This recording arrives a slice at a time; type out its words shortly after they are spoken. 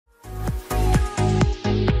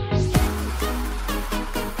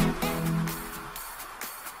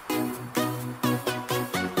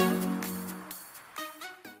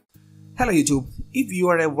Hello YouTube, if you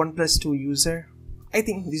are a OnePlus 2 user, I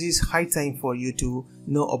think this is high time for you to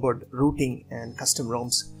know about rooting and custom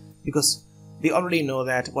ROMs, because we already know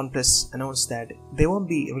that OnePlus announced that they won't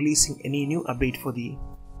be releasing any new update for the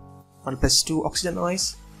OnePlus 2 Oxygen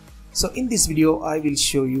OS. So in this video I will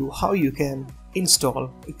show you how you can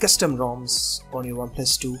install custom ROMs on your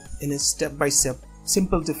OnePlus 2 in a step-by-step,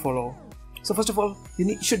 simple to follow. So first of all,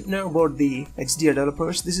 you should know about the XDR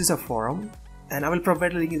developers. This is a forum and I will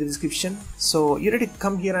provide a link in the description. So you need to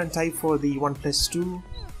come here and type for the OnePlus 2,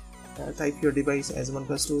 type your device as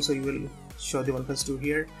OnePlus 2, so you will show the OnePlus 2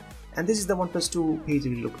 here, and this is the OnePlus 2 page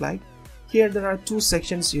will look like. Here there are two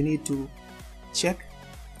sections you need to check.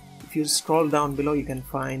 If you scroll down below, you can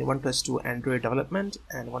find OnePlus 2 Android development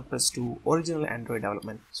and OnePlus 2 original Android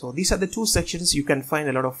development. So these are the two sections. You can find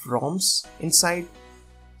a lot of ROMs inside.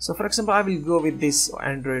 So for example, I will go with this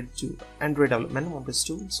Android development OnePlus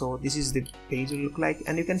 2. So this is the page will look like,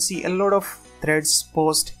 and you can see a lot of threads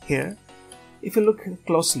post here. If you look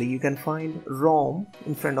closely, you can find ROM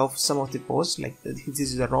in front of some of the posts, like this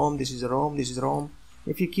is a ROM, this is a ROM, this is a ROM.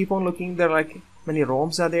 If you keep on looking, there are like many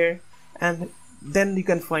ROMs are there, and then you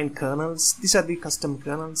can find kernels. These are the custom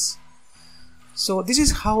kernels. So this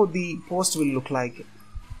is how the post will look like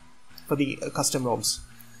for the custom ROMs.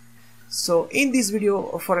 So in this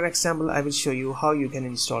video, for an example, I will show you how you can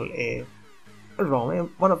install a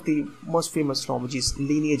ROM, one of the most famous ROM, which is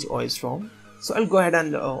Lineage OS ROM. So I'll go ahead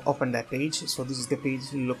and open that page. So this is the page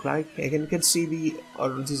it will look like. Again, you can see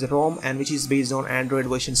this is a ROM, and which is based on Android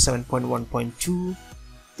version 7.1.2.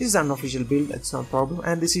 This is an unofficial build, that's no problem,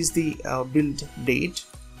 and this is the build date.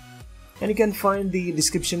 And you can find the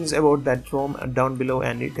descriptions about that ROM down below,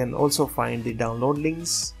 and you can also find the download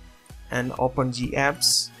links and OpenG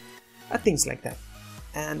apps. Things like that,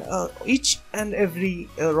 and each and every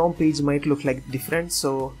ROM page might look like different.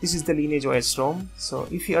 So this is the Lineage OS ROM. So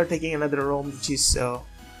if you are taking another ROM, which is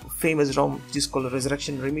famous ROM, which is called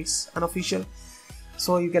Resurrection Remix unofficial,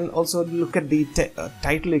 so you can also look at the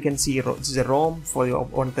title. You can see this is a ROM for your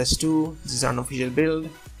OnePlus 2. This is an unofficial build.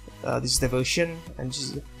 This is the version, and this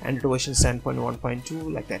is Android version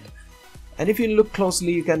 7.1.2, like that. And if you look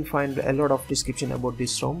closely, you can find a lot of description about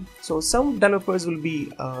this ROM. So some developers will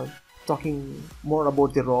be talking more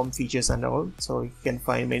about the ROM features and all. So you can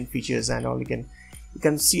find main features and all. You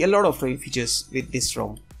can see a lot of features with this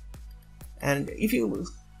ROM. And if you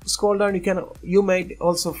scroll down, you might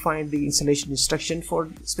also find the installation instruction for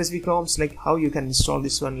specific ROMs, like how you can install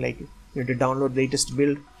this one. Like you need to download the latest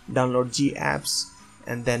build, download G apps,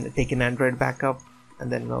 and then take an Android backup,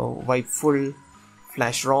 and then wipe full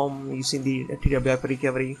flash ROM using the TWRP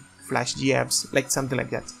recovery, flash G apps, like something like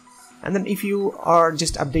that. And then if you are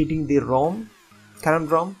just updating the ROM, current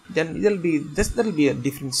ROM, then there'll be a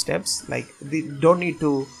different steps. Like they don't need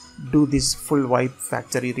to do this full wipe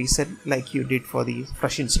factory reset like you did for the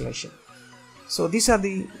fresh installation. So these are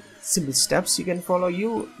the simple steps you can follow.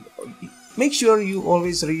 You make sure you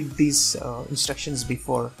always read these instructions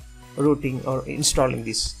before rooting or installing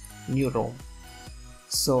this new ROM.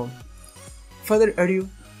 So further ado,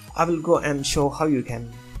 I will go and show how you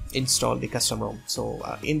can install the custom ROM. So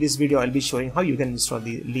in this video I'll be showing how you can install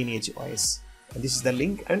the Lineage OS, and this is the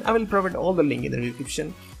link, and I will provide all the link in the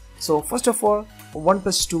description. So first of all,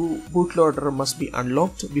 OnePlus 2 bootloader must be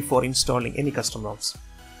unlocked before installing any custom ROMs.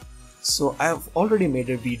 So I have already made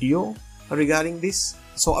a video regarding this,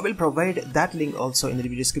 so I will provide that link also in the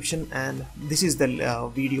video description, and this is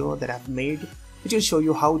the video that I've made, which will show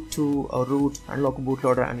you how to root, unlock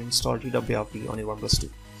bootloader, and install TWRP on your OnePlus 2.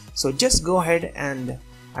 So just go ahead and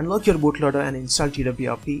unlock your bootloader and install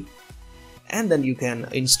TWRP, and then you can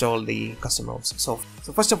install the custom ROMs. So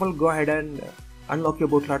first of all, go ahead and unlock your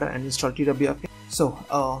bootloader and install TWRP.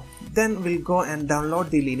 So then we'll go and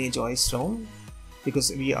download the Lineage OS ROM, because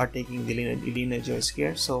we are taking the Lineage OS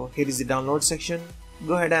here. So here is the download section.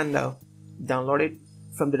 Go ahead and download it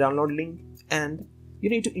from the download link, and you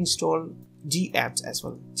need to install G apps as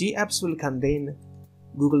well. G apps will contain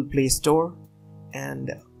Google Play Store and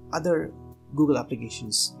other Google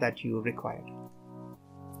applications that you require.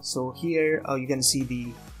 So here you can see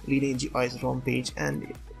the Lineage OS ROM page,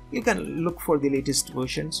 and you can look for the latest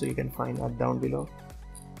version, so you can find that down below.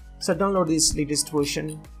 So download this latest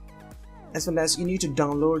version, as well as you need to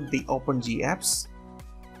download the OpenG apps.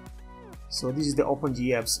 So this is the OpenG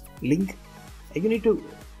apps link, and you need to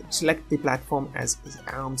select the platform as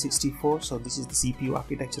ARM64. So this is the CPU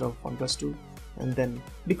architecture of OnePlus 2, and then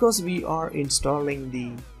because we are installing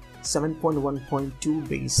the 7.1.2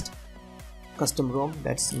 based custom ROM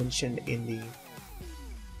that's mentioned in the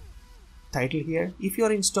title here, if you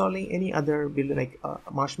are installing any other build like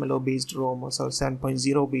Marshmallow based ROM or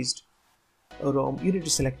 7.0 based ROM, you need to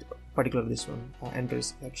select particular this one, enter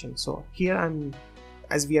section. So here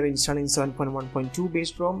as we are installing 7.1.2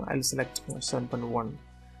 based ROM, I'll select 7.1,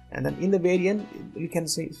 and then in the variant you can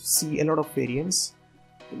see a lot of variants.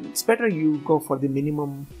 It's better you go for the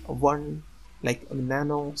minimum one, like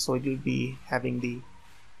Nano, so it will be having the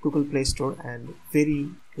Google Play Store and very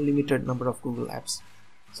limited number of Google apps.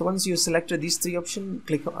 So once you selected these three options,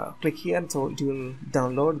 click here, so it will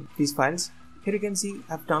download these files. Here you can see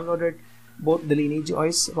I've downloaded both the Lineage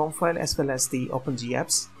OS ROM file as well as the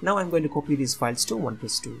OpenGApps. Now I'm going to copy these files to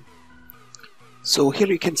OnePlus 2. So here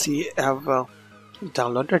you can see I've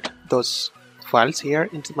downloaded those files here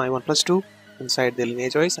into my OnePlus 2 inside the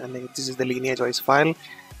Lineage OS, and this is the Lineage OS file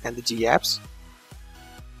and the GApps.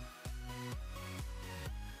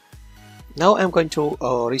 Now I'm going to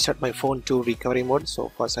restart my phone to recovery mode. So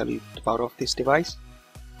first I will power off this device.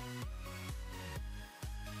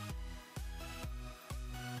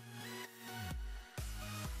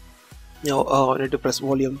 Now I need to press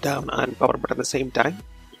volume down and power button at the same time.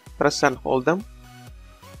 Press and hold them.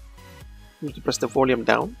 You need to press the volume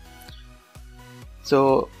down.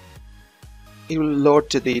 So it will load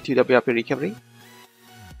to the TWRP recovery.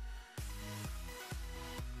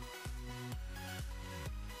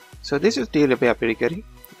 So this is TWRP recovery.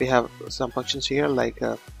 We have some functions here like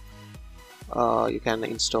you can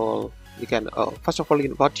install. First of all,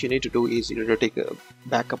 what you need to do is you need to take a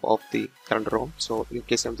backup of the current ROM. So in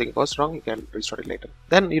case something goes wrong, you can restore it later.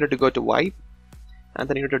 Then you need to go to wipe, and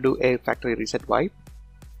then you need to do a factory reset wipe.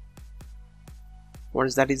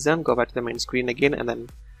 Once that is done, go back to the main screen again, and then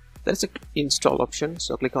there's an install option.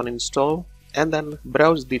 So click on install, and then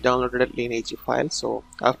browse the downloaded Lineage file. So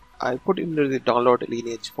I put into the download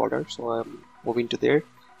Lineage folder, so I'm moving to there,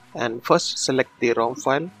 and first select the ROM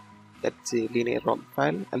file. That's the Lineage ROM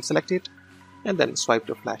file. I'll select it and then swipe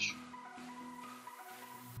to flash.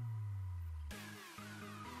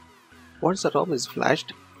 Once the ROM is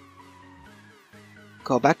flashed,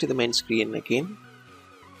 go back to the main screen again,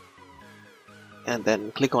 and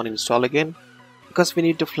then click on install again. Because we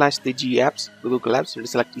need to flash the GApps, the Google Apps, we need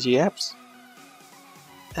to select GApps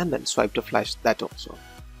and then swipe to flash that also.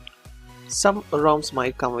 Some ROMs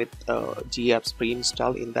might come with GApps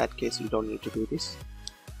pre-installed. In that case, you don't need to do this.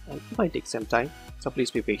 It might take some time, so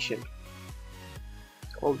please be patient.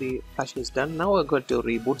 All the flashing is done. Now we're going to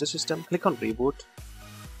reboot the system. Click on reboot,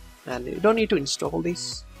 and you don't need to install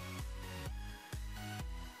this.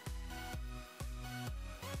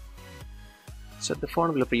 So the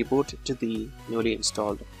phone will reboot to the newly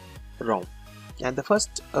installed ROM, and the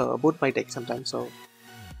first boot might take some time, so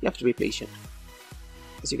you have to be patient.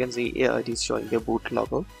 As you can see here, it is showing the boot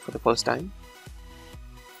logo for the first time.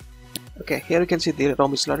 Okay, here you can see the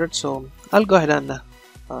ROM is loaded, so I'll go ahead and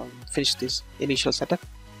finish this initial setup.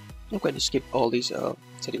 I'm going to skip all these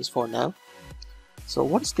settings for now. So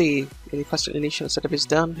once the first initial setup is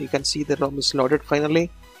done, you can see the ROM is loaded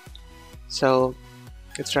finally. So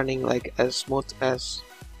it's running like as smooth as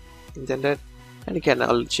intended, and you can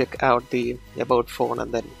all check out the about phone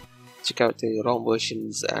and then check out the ROM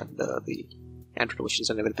versions and the Android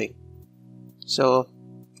versions and everything. So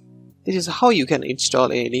this is how you can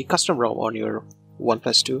install any custom ROM on your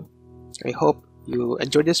OnePlus 2. I hope you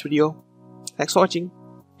enjoyed this video. Thanks for watching.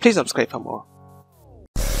 Please subscribe for more.